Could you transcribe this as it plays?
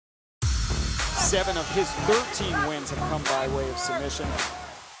7 of his 13 wins have come by way of submission.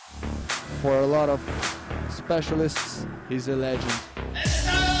 For a lot of specialists, he's a legend. And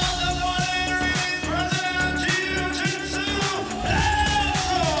now the one-and-only president of Jiu Jitsu,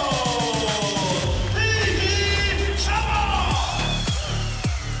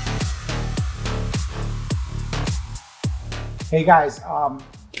 Hey guys,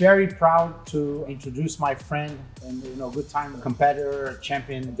 very proud to introduce my friend and good time competitor,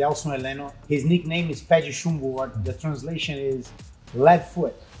 champion Delson Heleno. His nickname is Pé de Chumbo. The translation is lead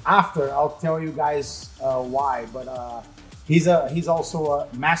foot. After I'll tell you guys why, but he's also a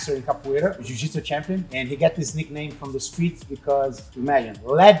master in Capoeira, Jiu Jitsu champion, and he got this nickname from the streets because imagine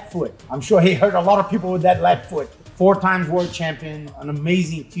lead foot. I'm sure he heard a lot of people with that lead foot. 4 times world champion, an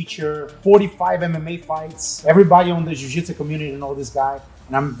amazing teacher, 45 MMA fights. Everybody on the Jiu Jitsu community know this guy,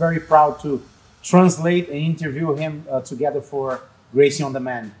 and I'm very proud to translate and interview him together for Gracie on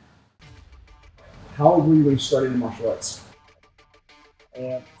Demand. How old were you when you started in martial arts?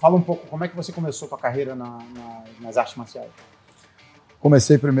 Fala um pouco, como é que você começou a sua carreira nas artes marciais?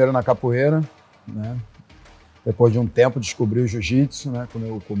 Comecei primeiro na capoeira, né? Depois de um tempo descobri o jiu-jitsu, né? Com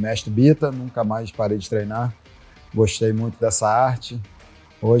o mestre Bita, nunca mais parei de treinar. Gostei muito dessa arte.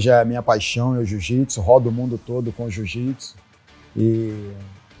 Hoje é a minha paixão, é o jiu-jitsu. Rodo o mundo todo com o jiu-jitsu. E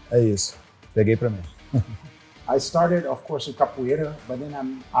é isso. Peguei pra mim. I started, of course, with capoeira, but then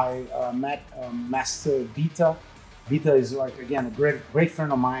I met Master Bita. Bita is like, again, a great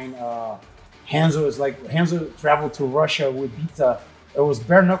friend of mine. Hanzo traveled to Russia with Bita. It was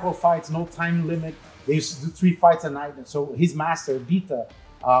bare knuckle fights, no time limit. They used to do 3 fights a night. And so his master, Bita,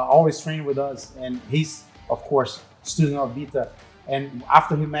 always trained with us. And he's, of course, student of Bita. And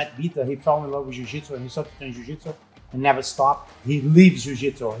after he met Bita, he fell in love with Jiu-Jitsu and he started to train Jiu-Jitsu and never stopped. He lives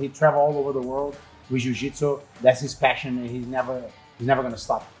Jiu-Jitsu. He traveled all over the world with Jiu-Jitsu. That's his passion and he's never going to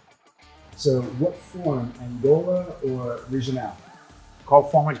stop. So what form, Angola or regional? Qual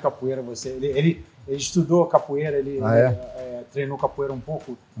forma de capoeira você... Ele estudou capoeira, ele treinou capoeira um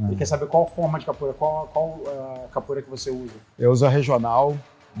pouco. Ele quer saber qual forma de capoeira, qual capoeira que você usa. Eu uso a regional,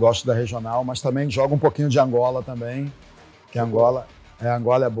 gosto da regional, mas também jogo um pouquinho de Angola também. Que Angola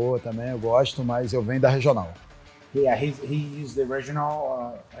é boa também, eu gosto, mas eu venho da regional. Yeah, he used the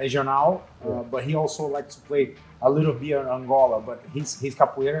regional, but he also likes to play a little bit in Angola, but his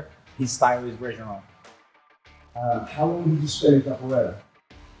capoeira, his style is regional. How long did you spend in capoeira?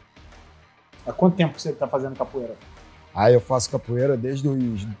 Há quanto tempo você está fazendo capoeira? Eu faço capoeira desde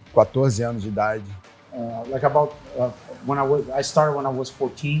os 14 anos de idade. I started when I was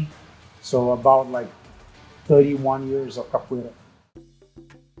 14, so about 31 years of capoeira.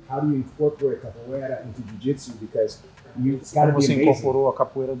 How do you incorporate capoeira into jiu-jitsu? Because it's got to be Como você amazing. incorporou a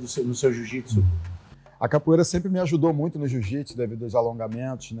capoeira no seu jiu-jitsu? A capoeira sempre me ajudou muito no jiu-jitsu, devido aos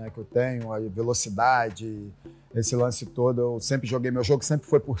alongamentos, né, que eu tenho, a velocidade, esse lance todo. Eu sempre joguei, meu jogo sempre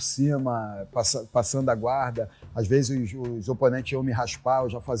foi por cima, passando a guarda. Às vezes os oponentes iam me raspar, eu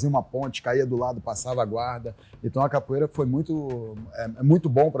já fazia uma ponte, caía do lado, passava a guarda. Então a capoeira foi muito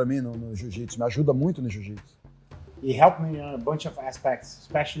bom para mim no jiu-jitsu, me ajuda muito no jiu-jitsu. It helped me in a bunch of aspects,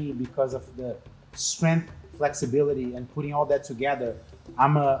 especially because of the strength, flexibility, and putting all that together.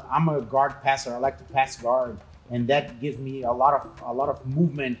 I'm a guard passer. I like to pass guard, and that gives me a lot of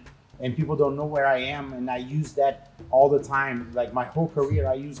movement. And people don't know where I am, and I use that all the time. Like my whole career,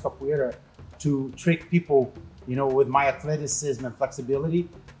 I use capoeira to trick people, with my athleticism and flexibility,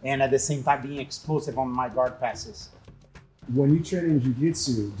 and at the same time being explosive on my guard passes. When you train in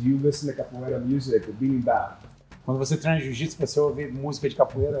jiu-jitsu, do you listen to capoeira music or berimbau? Quando você treina jiu-jitsu, você ouve música de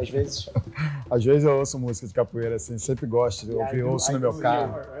capoeira, às vezes? Às vezes eu ouço música de capoeira, assim, sempre gosto de ouvir, ouço no meu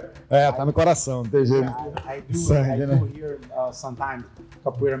carro. Tá no coração, não tem jeito. I do hear sometimes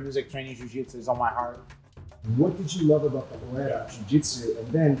capoeira music training jiu-jitsu is on my heart. What did you love about capoeira, jiu-jitsu, and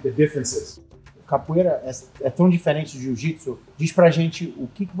then the differences? Capoeira é tão diferente do jiu-jitsu. Diz pra gente o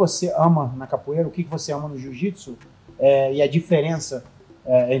que você ama na capoeira, o que você ama no jiu-jitsu e a diferença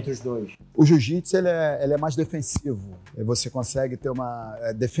entre os dois. O jiu-jitsu ele é mais defensivo. Você consegue ter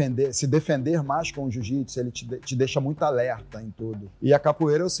se defender mais com o jiu-jitsu, ele te deixa muito alerta em tudo. E a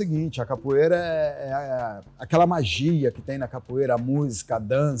capoeira é o seguinte, a capoeira é aquela magia que tem na capoeira, a música, a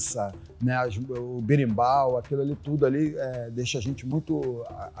dança, né, o berimbau, aquilo ali tudo ali deixa a gente muito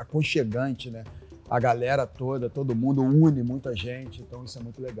aconchegante, né? A galera toda, todo mundo une muita gente, então isso é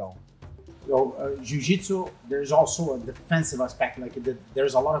muito legal. Jiu-jitsu, there's also a defensive aspect.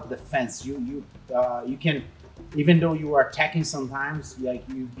 There's a lot of defense. You can, even though you are attacking sometimes,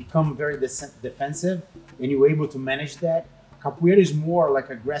 you become very defensive, and you're able to manage that. Capoeira is more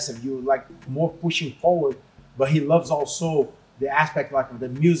aggressive. You more pushing forward, but he loves also the aspect of the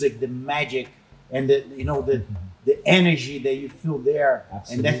music, the magic, and the energy that you feel there.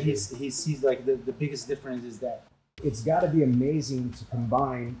 Absolutely. And then he sees like the biggest difference is that. It's got to be amazing to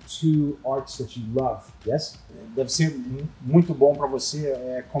combine two arts that you love. Yes? Deve ser muito bom para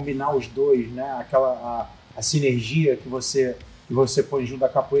você combinar os dois, né? A sinergia que você põe junto da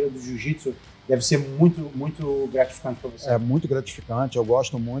capoeira e do jiu-jitsu deve ser muito gratificante para você. É muito gratificante, eu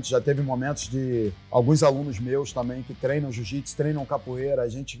gosto muito. Já teve momentos de alguns alunos meus também que treinam jiu-jitsu, treinam capoeira, a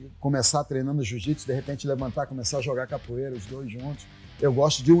gente começar treinando jiu-jitsu, de repente levantar, começar a jogar capoeira, os dois juntos. Eu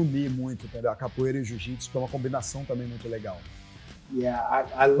gosto de unir muito, entendeu? A capoeira e o jiu-jitsu, que é uma combinação também muito legal. Yeah,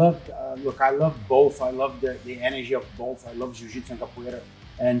 I love, I love both. I love the energy of both. I love jiu-jitsu and capoeira.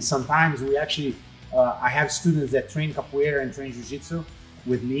 And sometimes we actually, I have students that train capoeira and train jiu-jitsu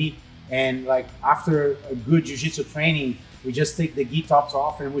with me. And like after a good jiu-jitsu training, we just take the gi tops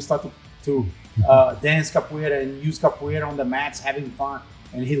off and we start to dance capoeira and use capoeira on the mats, having fun.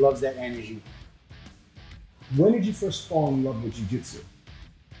 And he loves that energy. When did you first fall in love with jiu-jitsu?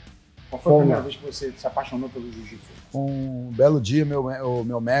 Qual foi a primeira vez que você se apaixonou pelo jiu-jitsu? Um belo dia, o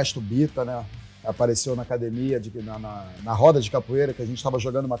meu mestre, o Bita, né, apareceu na academia, na roda de capoeira, que a gente estava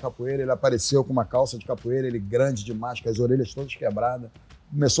jogando uma capoeira, ele apareceu com uma calça de capoeira, ele grande demais, com as orelhas todas quebradas.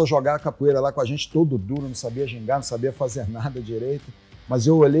 Começou a jogar a capoeira lá com a gente, todo duro, não sabia gingar, não sabia fazer nada direito. Mas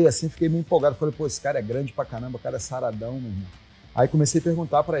eu olhei assim, fiquei meio empolgado, falei, pô, esse cara é grande pra caramba, o cara é saradão, meu irmão. Aí comecei a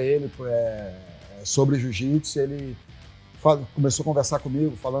perguntar para ele sobre jiu-jitsu, ele começou a conversar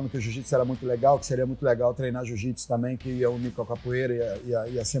comigo, falando que o jiu-jitsu era muito legal, que seria muito legal treinar jiu-jitsu também, que ia unir com a capoeira,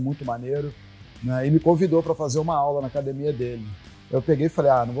 ia ser muito maneiro, né? E me convidou para fazer uma aula na academia dele. Eu peguei e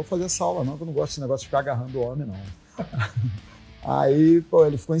falei, não vou fazer essa aula não, que eu não gosto desse negócio de ficar agarrando o homem, não. Aí, pô,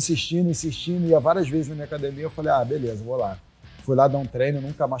 ele ficou insistindo, ia várias vezes na minha academia, eu falei, beleza, vou lá. Fui lá dar um treino,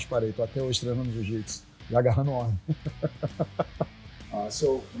 nunca mais parei, tô até hoje treinando jiu-jitsu, e agarrando o homem.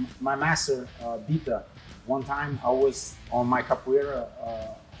 So my master, Bita, one time I was on my capoeira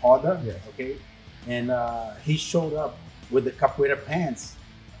roda, okay, and he showed up with the capoeira pants,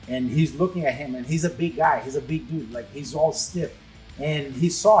 and he's looking at him, and he's a big guy, he's a big dude, like he's all stiff, and he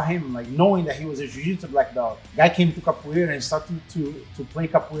saw him, like knowing that he was a jiu-jitsu black belt. Guy came to capoeira and started to play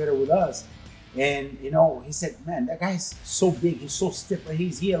capoeira with us, and he said, man, that guy's so big, he's so stiff, but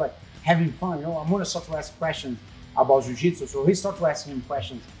he's here like having fun. I'm gonna start to ask questions about jiu-jitsu. So he started to ask him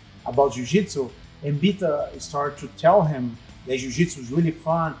questions about jiu-jitsu, and Bita started to tell him that jiu-jitsu is really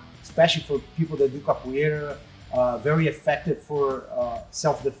fun, especially for people that do capoeira, very effective for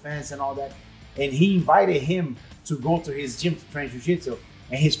self-defense and all that. And he invited him to go to his gym to train jiu-jitsu.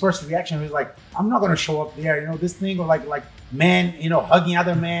 And his first reaction was like, I'm not gonna show up there, this thing, or like men, hugging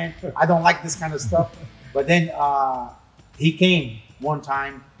other men. I don't like this kind of stuff. But then he came one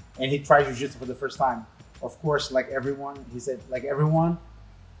time and he tried jiu-jitsu for the first time. Of course, like everyone, he said, like everyone,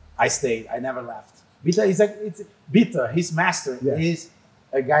 I stayed. I never left. Bita, Bita, his master is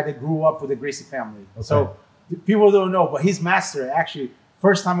a guy that grew up with the Gracie family. Okay. So people don't know, but his master, actually,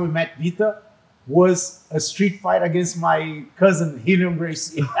 first time we met Bita was a street fight against my cousin, Heleno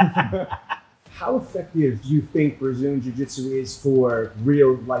Gracie. How effective do you think Brazilian Jiu-Jitsu is for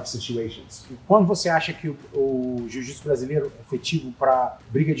real life situations? Quando você acha que o jiu-jitsu brasileiro é efetivo para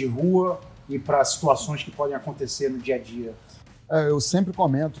briga de rua e para situações que podem acontecer no dia a dia? Eu sempre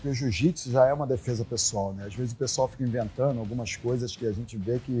comento que o jiu-jitsu já é uma defesa pessoal, né? Às vezes o pessoal fica inventando algumas coisas que a gente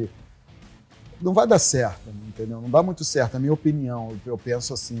vê que não vai dar certo, entendeu? Não dá muito certo, é a minha opinião, eu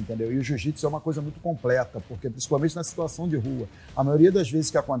penso assim, entendeu? E o jiu-jitsu é uma coisa muito completa, porque principalmente na situação de rua, a maioria das vezes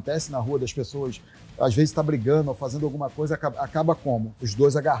que acontece na rua das pessoas, às vezes está brigando ou fazendo alguma coisa, acaba como? Os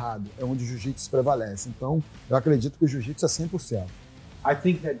dois agarrados, é onde o jiu-jitsu prevalece. Então, eu acredito que o jiu-jitsu é 100%. I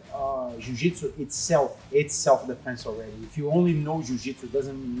think that jiu-jitsu itself, it's self-defense already. If you only know jiu-jitsu, it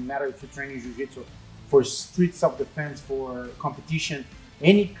doesn't matter if you're training jiu-jitsu for street self-defense, for competition,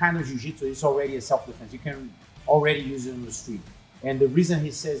 any kind of jiu-jitsu is already a self-defense. You can already use it in the street. And the reason he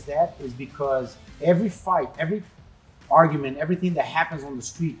says that is because every fight, every argument, everything that happens on the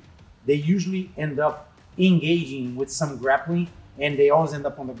street, they usually end up engaging with some grappling, and they always end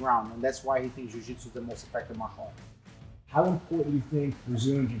up on the ground. And that's why he thinks jiu-jitsu is the most effective martial art. How important do you think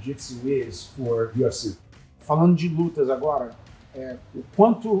Brazilian Jiu-Jitsu is for UFC? Falando de lutas agora, o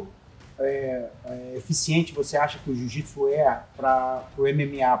quanto eficiente você acha que o Jiu-Jitsu é para o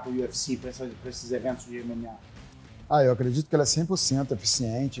MMA, para o UFC, para esses eventos de MMA? Eu acredito que ela é 100%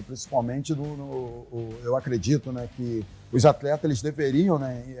 eficiente, principalmente eu acredito, né, que os atletas eles deveriam,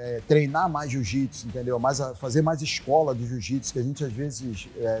 né, treinar mais jiu-jitsu, entendeu? Fazer mais escola de jiu-jitsu, que a gente às vezes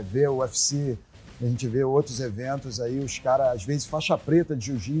vê o UFC, a gente vê outros eventos aí, os caras, às vezes, faixa preta de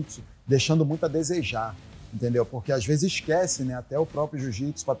jiu-jitsu, deixando muito a desejar. entendeu? Porque às vezes esquece, né? Até o próprio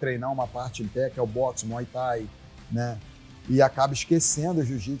jiu-jitsu para treinar uma parte em pé, que é o boxe, muay thai, né? E acaba esquecendo o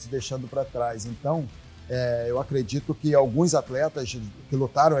jiu-jitsu, deixando para trás. Então, eu acredito que alguns atletas que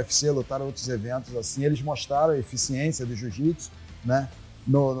lutaram UFC, lutaram outros eventos assim, eles mostraram a eficiência do jiu-jitsu, né?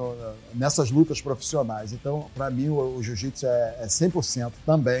 Nessas lutas profissionais. Então, para mim, o jiu-jitsu é 100%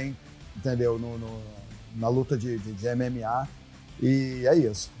 também, entendeu? Na luta de MMA. E é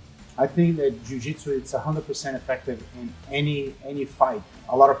isso. I think that jiu-jitsu is 100% effective in any fight.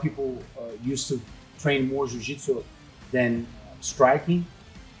 A lot of people used to train more jiu-jitsu than striking,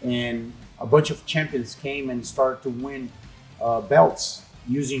 and a bunch of champions came and started to win belts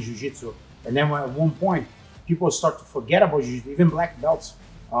using jiu-jitsu. And then at one point, people start to forget about jiu-jitsu. Even black belts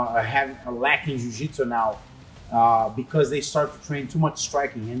are lacking jiu-jitsu now because they start to train too much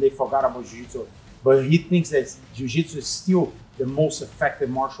striking and they forgot about jiu-jitsu. But he thinks that jiu-jitsu is still the most effective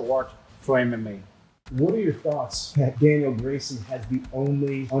martial art for MMA. What are your thoughts that Daniel Gracie has the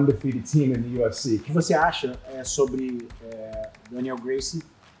only undefeated team in the UFC? O que você acha sobre Daniel Gracie,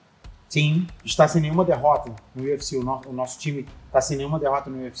 team, está sem nenhuma derrota no UFC? O nosso time está sem nenhuma derrota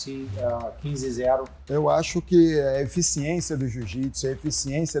no UFC, 15-0. Eu acho que a eficiência do jiu-jitsu, a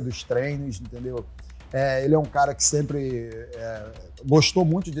eficiência dos treinos, entendeu? Ele é um cara que sempre gostou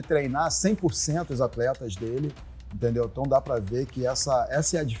muito de treinar 100% os atletas dele, entendeu? Então dá para ver que essa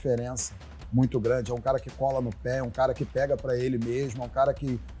é a diferença muito grande. É um cara que cola no pé, é um cara que pega para ele mesmo, é um cara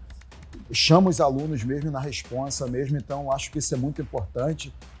que chama os alunos mesmo na responsa mesmo. Então acho que isso é muito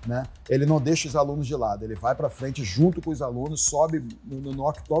importante, né? Ele não deixa os alunos de lado, ele vai para frente junto com os alunos, sobe no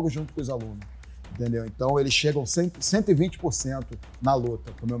octógono junto com os alunos, entendeu? Então eles chegam 120% na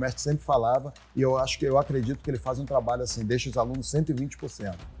luta, como o meu mestre sempre falava, e eu acredito que ele faz um trabalho assim, deixa os alunos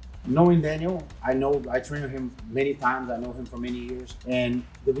 120%. Knowing Daniel, I trained him many times. I know him for many years, and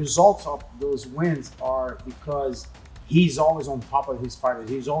the results of those wins are because he's always on top of his fighters.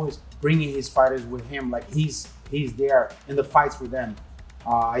 He's always bringing his fighters with him, like he's there in the fights with them.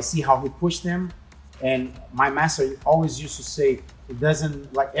 I see how he pushed them, and my master always used to say, it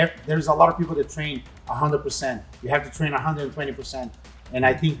doesn't like there's a lot of people that train 100%. You have to train 120%, and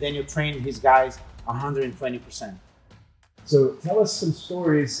I think Daniel trained his guys 120%. So tell us some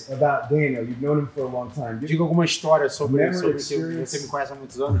stories about Daniel. You've known him for a long time. Diga alguma história sobre que experience. você me conhece há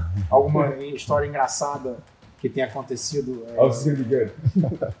muitos anos. Alguma história engraçada que tenha acontecido. Oh, this is gonna be good.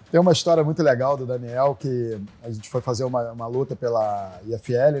 Tem uma história muito legal do Daniel, que a gente foi fazer uma luta pela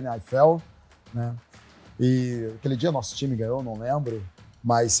IFL, né, IFL, né? E aquele dia nosso time ganhou, não lembro,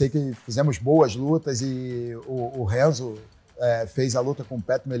 mas sei que fizemos boas lutas e o Renzo fez a luta com o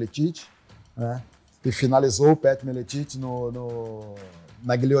Pat Miletich, né? E finalizou o Pat Miletich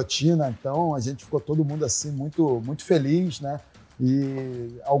na guilhotina. Então a gente ficou todo mundo assim muito, muito feliz, né?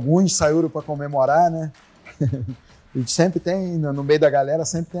 E alguns saíram para comemorar, né? E sempre tem, no meio da galera,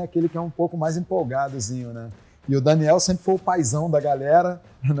 sempre tem aquele que é um pouco mais empolgadozinho, né? E o Daniel sempre foi o paizão da galera,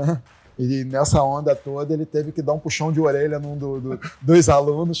 né? E nessa onda toda ele teve que dar um puxão de orelha num dos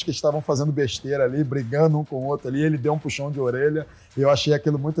alunos que estavam fazendo besteira ali, brigando um com o outro ali. Ele deu um puxão de orelha e eu achei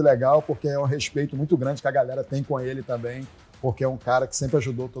aquilo muito legal, porque é um respeito muito grande que a galera tem com ele também, porque é um cara que sempre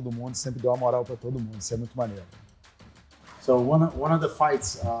ajudou todo mundo, sempre deu a moral para todo mundo. Isso é muito maneiro. So one of the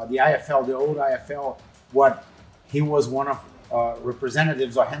fights, the IFL, the old IFL, what he was one of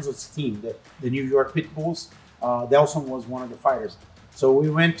representatives of Renzo's team, the New York Pitbulls. Delson was one of the fighters. So we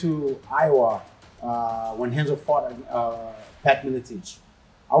went to Iowa when Renzo fought Pat Miletich.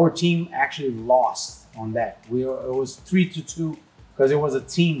 Our team actually lost on that. It was 3-2 because it was a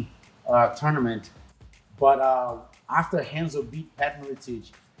team tournament. But after Renzo beat Pat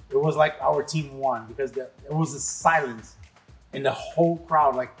Miletich, it was like our team won because there was a silence in the whole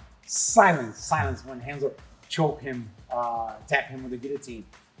crowd, like silence when Renzo choked him, tapped him with the guillotine.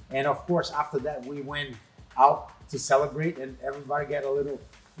 And of course, after that, we went out to celebrate, and everybody got a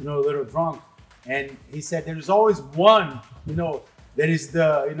little drunk. And he said, "There's always one, that is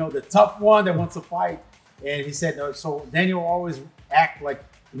the tough one that wants to fight." And he said, so Daniel always act like,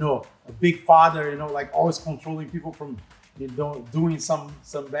 a big father, like always controlling people from, doing some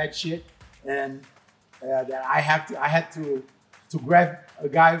bad shit. And that I had to grab a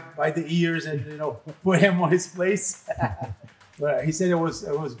guy by the ears and put him on his place. But he said it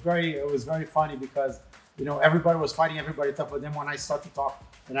was very funny because everybody was fighting everybody tough. But then when I start to talk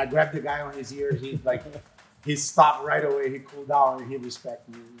and I grabbed the guy on his ear, he stopped right away. He cooled down and he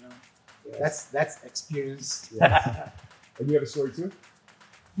respected me. Yes. That's experience. Yes. And you have a story too?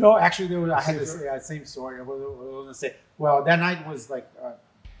 No, actually, I had the same story. I was gonna say, well, that night was like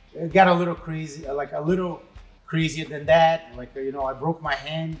it got a little crazy, like a little crazier than that. Like I broke my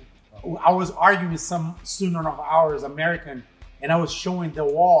hand I was arguing with some student of ours, American, and I was showing the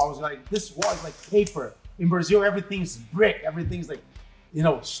wall. I was like, this wall is like paper. In Brazil, everything's brick. Everything's like, you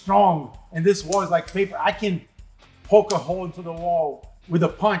know, strong. And this wall is like paper. I can poke a hole into the wall with a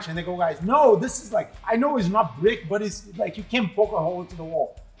punch. And they go, guys, no, this is like, I know it's not brick, but it's like you can poke a hole into the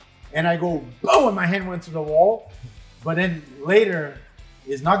wall. And I go, boom, and my hand went to the wall. But then later,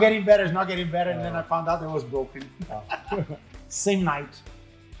 it's not getting better, it's not getting better. And then I found out that it was broken. Same night.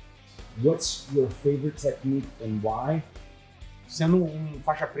 What's your favorite technique and why? Sendo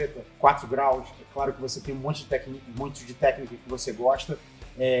faixa preta, 4 graus, é claro que você tem um monte de técnica que você gosta,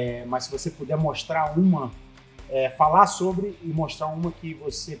 mas se você puder mostrar uma, falar sobre e mostrar uma que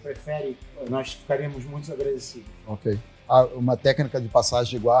você prefere, nós ficaríamos muito agradecidos. Ok. Uma técnica de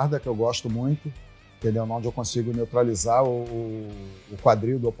passagem de guarda que eu gosto muito, entendeu? Onde eu consigo neutralizar o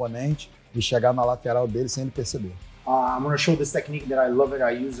quadril do oponente e chegar na lateral dele sem ele perceber. I'm going to show this technique that I love it,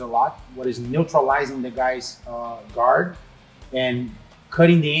 I use a lot, what is neutralizing the guy's guard and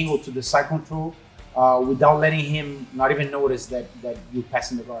cutting the angle to the side control without letting him not even notice that you're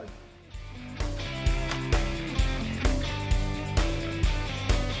passing the guard.